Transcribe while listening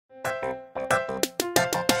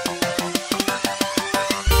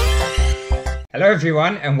Hello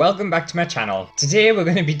everyone and welcome back to my channel. Today we're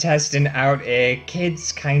going to be testing out a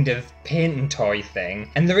kids kind of painting toy thing,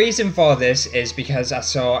 and the reason for this is because I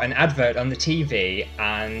saw an advert on the TV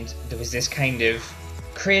and there was this kind of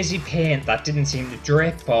crazy paint that didn't seem to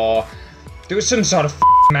drip, or there was some sort of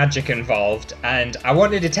magic involved, and I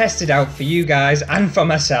wanted to test it out for you guys and for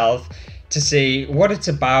myself to see what it's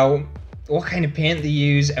about, what kind of paint they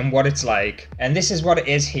use and what it's like. And this is what it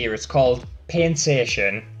is here. It's called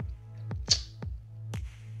Sation.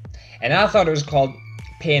 And I thought it was called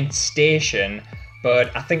Paint Station, but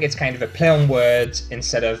I think it's kind of a play on words.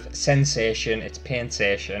 Instead of sensation, it's Paint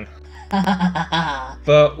Station.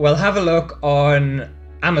 But we'll have a look on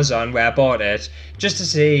Amazon where I bought it, just to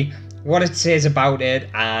see what it says about it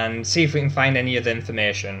and see if we can find any other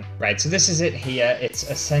information. Right, so this is it here. It's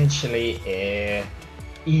essentially a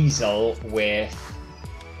easel with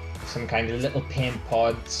some kind of little paint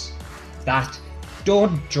pods that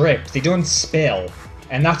don't drip, they don't spill.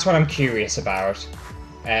 And that's what I'm curious about.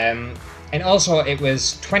 And also it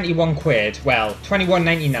was 21 quid, well,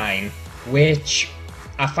 21.99, which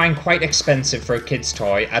I find quite expensive for a kid's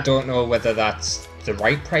toy. I don't know whether that's the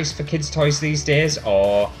right price for kids' toys these days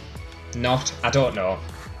or not, I don't know.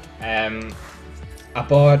 I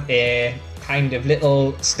bought a kind of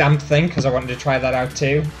little stamp thing because I wanted to try that out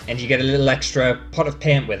too, and you get a little extra pot of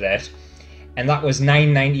paint with it, and that was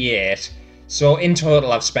 $9.98. So in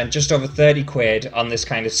total I've spent just over 30 quid on this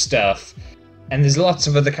kind of stuff, and there's lots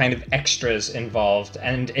of other kind of extras involved,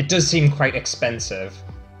 and it does seem quite expensive.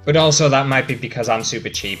 But also that might be because I'm super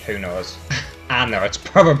cheap, who knows. I know, it's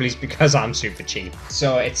probably because I'm super cheap.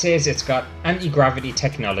 So it says it's got anti-gravity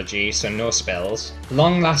technology, so no spills,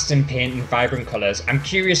 long-lasting paint in vibrant colours. I'm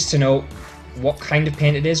curious to know what kind of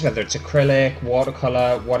paint it is, whether it's acrylic,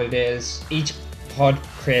 watercolour, what it is. Each pod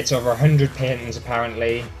creates over 100 paintings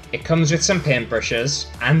apparently. It comes with some paintbrushes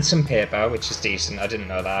and some paper, which is decent, I didn't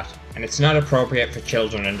know that. And it's not appropriate for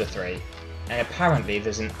children under 3. And apparently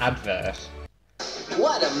there's an advert.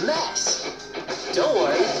 What a mess! Don't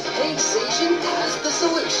worry, Paint Station has the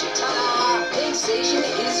solution. Ta-da! Paint Station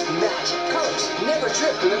is magic. Colors never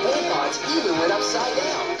drip from the paint pods, even when upside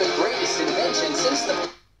down. The greatest invention since the...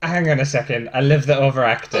 Hang on a second, I love the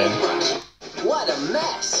overacting. Paintbrush. What a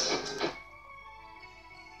mess!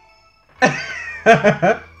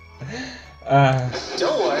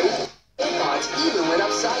 Don't worry, paint pods even when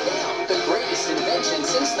upside down. The greatest invention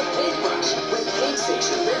since the paintbrush. With Paint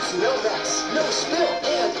Station, there's no mess, no spill,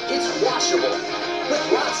 and it's washable.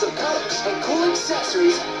 With lots of colors and cool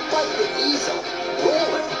accessories like the easel,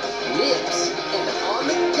 roller, nibs, and on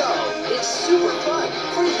the go. It's super fun.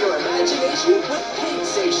 Free your imagination with Paint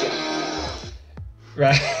Station.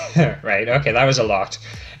 Right, right, okay, that was a lot.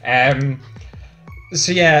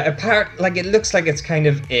 So yeah, it looks like it's kind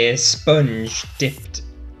of a sponge dipped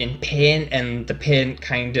in paint, and the paint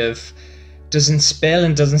kind of doesn't spill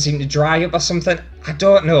and doesn't seem to dry up or something. I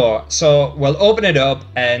don't know. So we'll open it up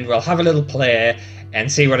and we'll have a little play and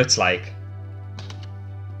see what it's like.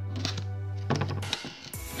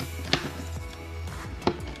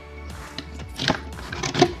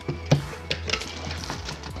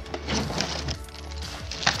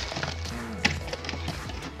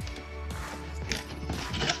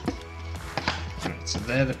 So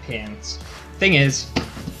they're the paints. Thing is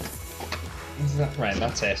that right?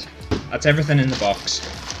 That's it. That's everything in the box.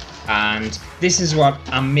 And this is what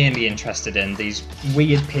I'm mainly interested in, these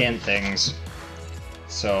weird paint things.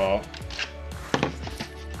 So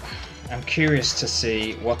I'm curious to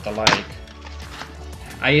see what they're like.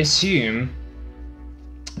 I assume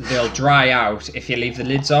they'll dry out if you leave the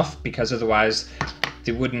lids off, because otherwise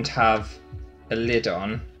they wouldn't have a lid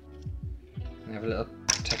on. They have a little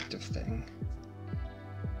protective thing.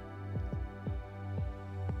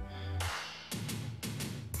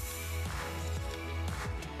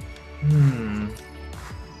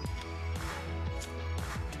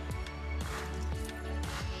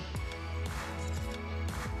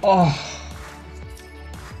 Oh,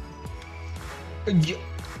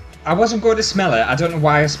 I wasn't going to smell it. I don't know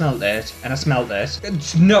why I smelled it, and I smelled it.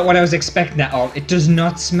 It's not what I was expecting at all. It does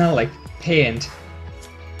not smell like paint.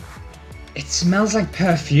 It smells like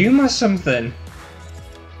perfume or something.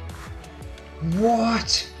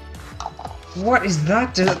 What? What is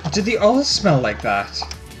that? Do they all smell like that?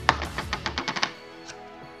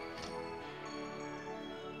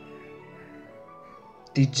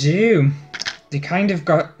 They do. They kind of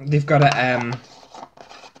got, they've got a,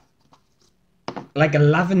 like a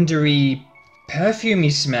lavendery,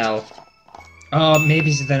 perfumey smell. Oh,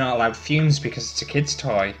 maybe they're not allowed fumes because it's a kid's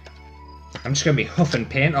toy. I'm just gonna be huffing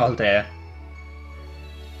paint all day.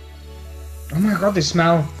 Oh my god, they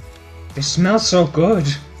smell so good.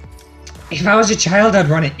 If I was a child, I'd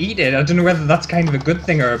want to eat it. I don't know whether that's kind of a good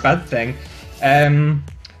thing or a bad thing.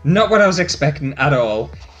 Not what I was expecting at all.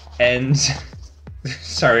 And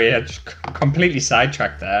sorry, I just completely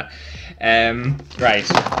sidetracked there. Right,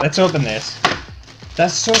 let's open this.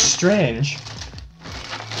 That's so strange.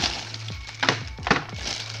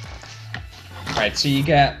 Right, so you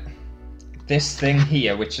get this thing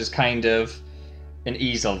here, which is kind of an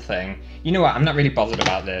easel thing. You know what? I'm not really bothered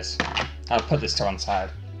about this. I'll put this to one side.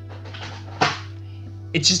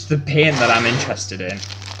 It's just the paint that I'm interested in.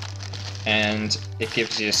 And it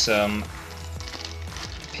gives you some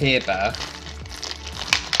paper.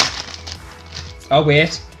 Oh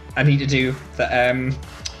wait, I need to do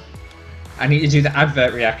the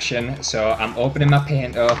advert reaction. So I'm opening my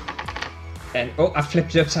paint up, and oh, I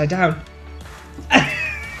flipped it upside down.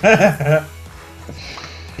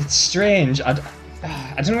 It's strange. I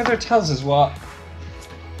don't know whether it tells us what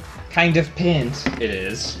kind of paint it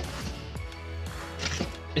is.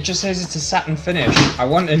 It just says it's a satin finish. I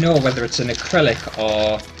want to know whether it's an acrylic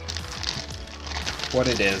or what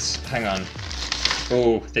it is. Hang on.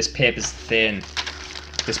 Oh, this paper's thin.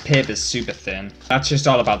 This paper's super thin. That's just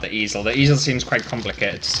all about the easel. The easel seems quite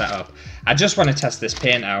complicated to set up. I just want to test this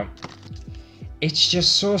paint out. It's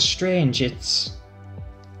just so strange. It's...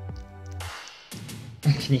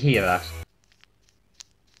 Can you hear that?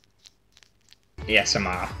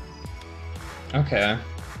 ASMR. Okay.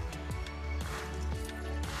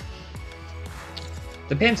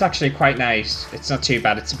 The paint's actually quite nice. It's not too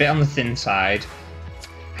bad. It's a bit on the thin side.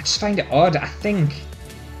 I just find it odd. I think...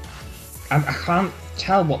 I can't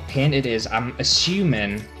tell what paint it is. I'm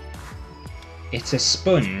assuming it's a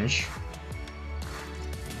sponge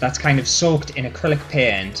that's kind of soaked in acrylic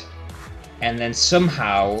paint, and then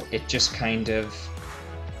somehow it just kind of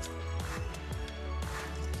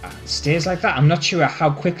stays like that. I'm not sure how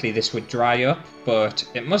quickly this would dry up, but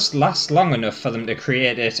it must last long enough for them to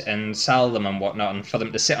create it and sell them and whatnot, and for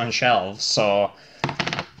them to sit on shelves. So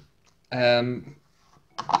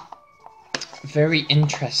very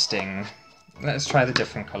interesting. Let's try the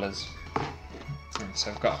different colours.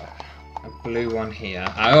 So I've got a blue one here.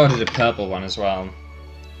 I ordered a purple one as well.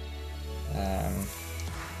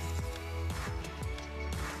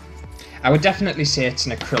 I would definitely say it's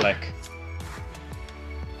an acrylic.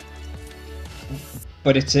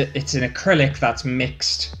 But it's an acrylic that's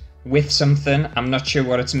mixed with something. I'm not sure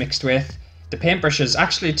what it's mixed with. The paintbrushes,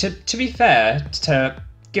 actually, to be fair, to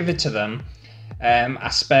give it to them, I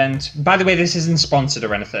spent... By the way, this isn't sponsored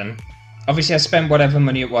or anything. Obviously, I spent whatever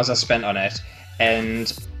money it was I spent on it,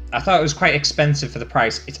 and I thought it was quite expensive for the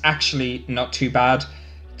price. It's actually not too bad.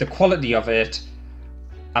 The quality of it,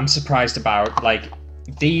 I'm surprised about. Like,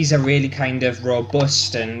 these are really kind of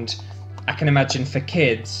robust, and I can imagine for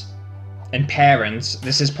kids and parents,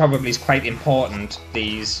 this is probably quite important.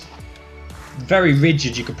 These very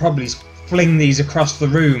rigid, you could probably fling these across the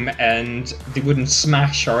room and they wouldn't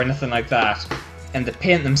smash or anything like that. And the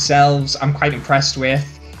paint themselves, I'm quite impressed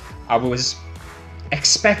with. I was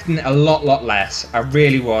expecting a lot less. I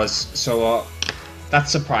really was. So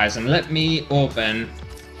that's surprising. Let me open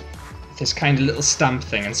this kind of little stamp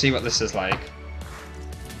thing and see what this is like.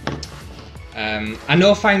 I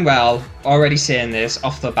know fine well, already saying this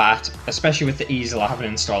off the bat, especially with the easel, I haven't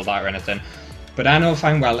installed that or anything, but I know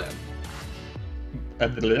fine well...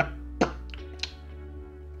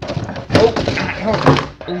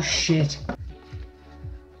 Oh shit.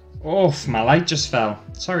 Oh, my light just fell.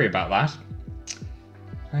 Sorry about that.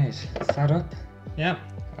 Right, is that up? Yeah,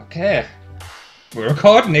 okay. We're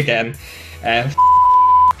recording again.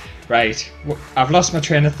 Right, I've lost my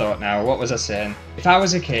train of thought now. What was I saying? If I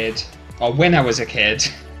was a kid... or when I was a kid,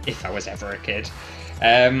 if I was ever a kid,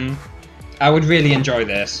 I would really enjoy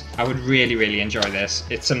this. I would really enjoy this.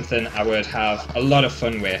 It's something I would have a lot of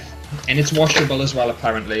fun with. And it's washable as well,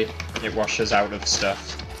 apparently. It washes out of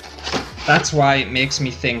stuff. That's why it makes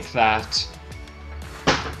me think that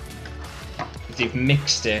they've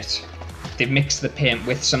mixed it. They've mixed the paint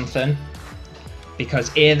with something.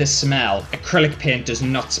 Because A, the smell. Acrylic paint does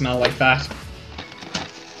not smell like that.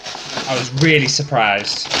 I was really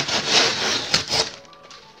surprised.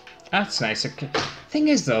 That's nice. Thing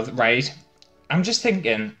is though, right, I'm just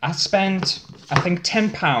thinking, I spent, I think,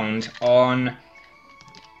 £10 on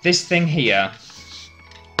this thing here.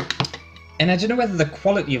 And I don't know whether the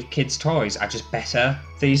quality of kids' toys are just better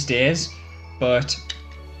these days, but,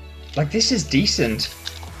 like, this is decent.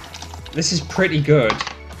 This is pretty good.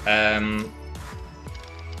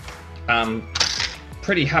 I'm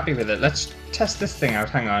pretty happy with it. Let's test this thing out.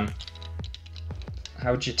 Hang on.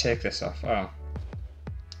 How would you take this off? Oh.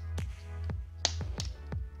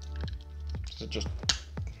 It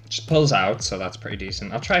just pulls out, so that's pretty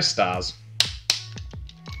decent. I'll try stars.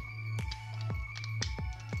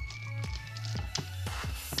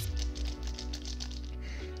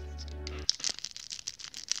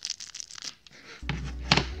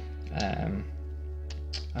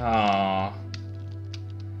 Aww.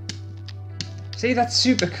 See, that's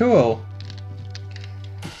super cool.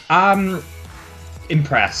 I'm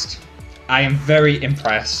impressed. I am very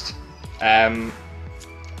impressed.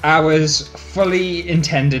 I was fully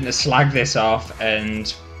intending to slag this off,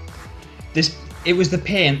 and it was the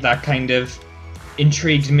paint that kind of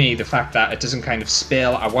intrigued me, the fact that it doesn't kind of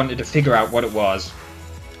spill. I wanted to figure out what it was.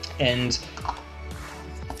 And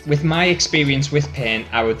with my experience with paint,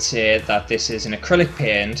 I would say that this is an acrylic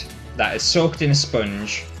paint that is soaked in a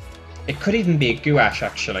sponge. It could even be a gouache,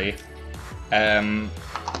 actually.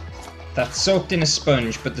 That's soaked in a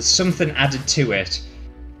sponge, but there's something added to it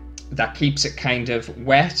that keeps it kind of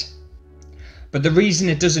wet. But the reason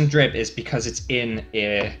it doesn't drip is because it's in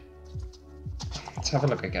a... Let's have a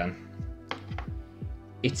look again.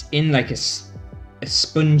 It's in like a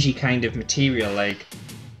spongy kind of material, like...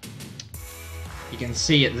 You can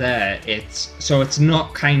see it there. So it's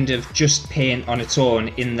not kind of just paint on its own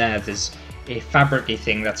in there. There's a fabricy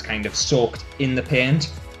thing that's kind of soaked in the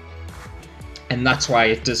paint. And that's why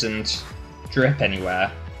it doesn't drip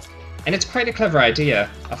anywhere. And it's quite a clever idea.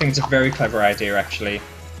 I think it's a very clever idea, actually.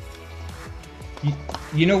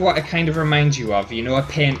 You know what it kind of reminds you of? You know a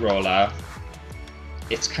paint roller?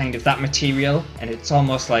 It's kind of that material, and it's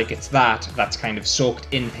almost like it's that's kind of soaked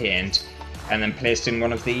in paint and then placed in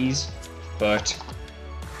one of these. But...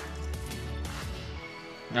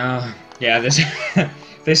 yeah,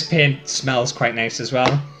 this paint smells quite nice as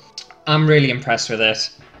well. I'm really impressed with it.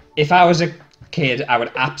 If I was a kid, I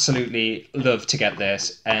would absolutely love to get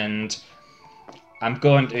this, and I'm not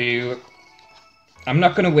going to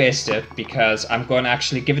waste it, because I'm going to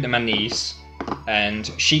actually give it to my niece and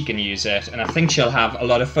she can use it, and I think she'll have a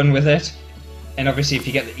lot of fun with it. And obviously if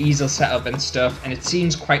you get the easel set up and stuff, and it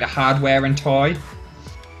seems quite a hard-wearing toy.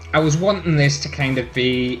 I was wanting this to kind of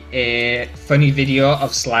be a funny video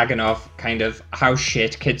of slagging off kind of how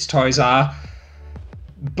shit kids' toys are.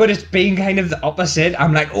 But it's been kind of the opposite.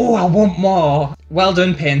 I'm like, oh, I want more. Well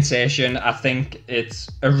done, Paint Station. I think it's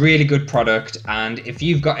a really good product. And if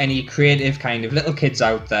you've got any creative kind of little kids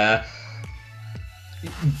out there,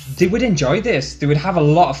 they would enjoy this. They would have a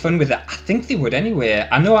lot of fun with it. I think they would anyway.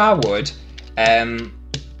 I know I would. And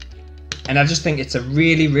I just think it's a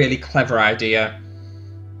really, really clever idea.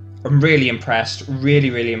 I'm really impressed.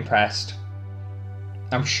 Really, really impressed.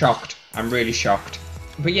 I'm shocked. I'm really shocked.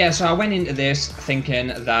 But yeah, so I went into this thinking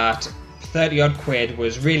that 30 odd quid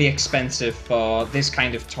was really expensive for this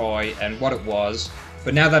kind of toy and what it was.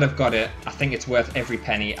 But now that I've got it, I think it's worth every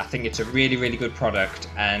penny. I think it's a really, really good product,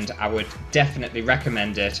 and I would definitely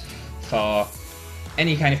recommend it for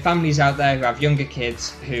any kind of families out there who have younger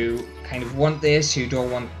kids who kind of want this, who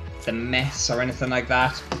don't want the mess or anything like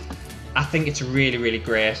that. I think it's really, really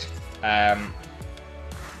great.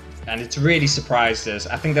 And it's really surprised us.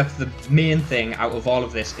 I think that's the main thing out of all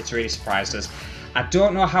of this. It's really surprised us. I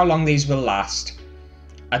don't know how long these will last.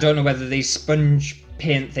 I don't know whether these sponge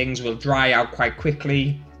paint things will dry out quite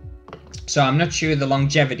quickly. So I'm not sure the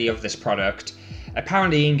longevity of this product.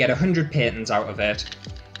 Apparently you can get 100 paintings out of it.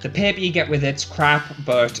 The paper you get with it's crap,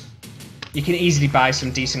 but you can easily buy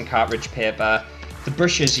some decent cartridge paper. The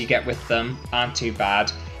brushes you get with them aren't too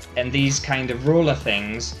bad. And these kind of roller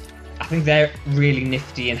things, I think they're really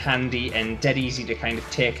nifty and handy and dead easy to kind of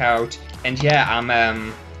take out. And yeah,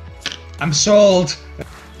 I'm sold.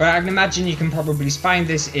 But I can imagine you can probably find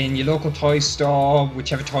this in your local toy store,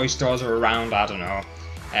 whichever toy stores are around, I don't know.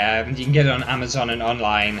 You can get it on Amazon and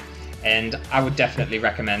online, and I would definitely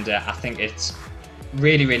recommend it. I think it's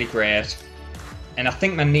really, really great. And I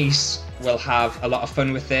think my niece will have a lot of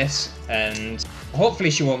fun with this, and hopefully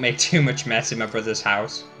she won't make too much mess in my brother's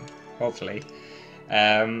house. Hopefully.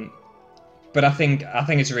 But I think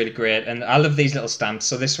it's really great, and I love these little stamps.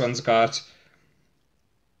 So this one's got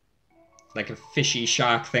like a fishy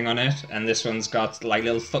shark thing on it, and this one's got like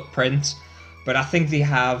little footprints. But I think they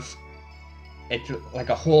have it like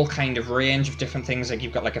a whole kind of range of different things. Like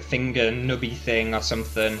you've got like a finger nubby thing or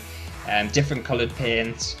something, different coloured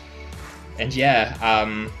paints, and yeah,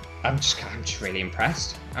 I'm just really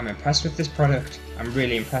impressed. I'm impressed with this product. I'm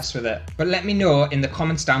really impressed with it. But let me know in the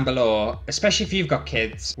comments down below, especially if you've got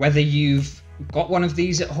kids, whether you've got one of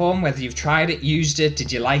these at home, whether you've tried it, used it,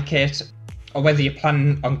 did you like it, or whether you're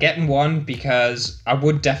planning on getting one, because I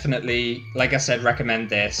would definitely, like I said, recommend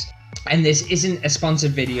this. And this isn't a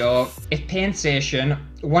sponsored video. If Paint Station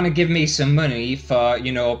want to give me some money for,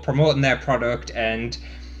 you know, promoting their product and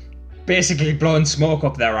basically blowing smoke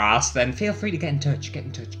up their ass, then feel free to get in touch, get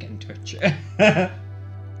in touch, get in touch.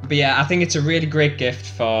 But yeah, I think it's a really great gift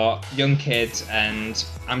for young kids, and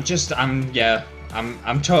I'm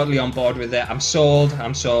I'm totally on board with it. I'm sold.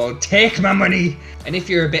 Take my money. And if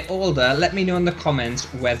you're a bit older, let me know in the comments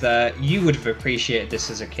whether you would have appreciated this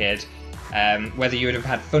as a kid, whether you would have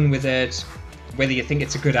had fun with it, whether you think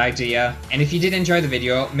it's a good idea. And if you did enjoy the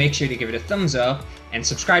video, make sure to give it a thumbs up and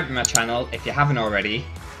subscribe to my channel if you haven't already.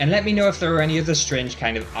 And let me know if there are any other strange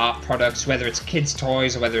kind of art products, whether it's kids'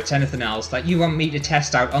 toys or whether it's anything else that you want me to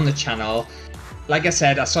test out on the channel. Like I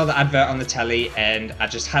said, I saw the advert on the telly and I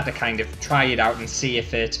just had to kind of try it out and see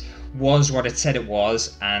if it was what it said it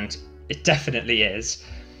was, and it definitely is.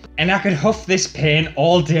 And I could huff this paint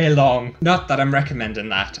all day long. Not that I'm recommending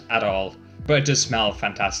that at all, but it does smell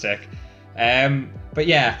fantastic. But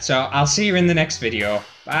yeah, so I'll see you in the next video.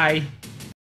 Bye!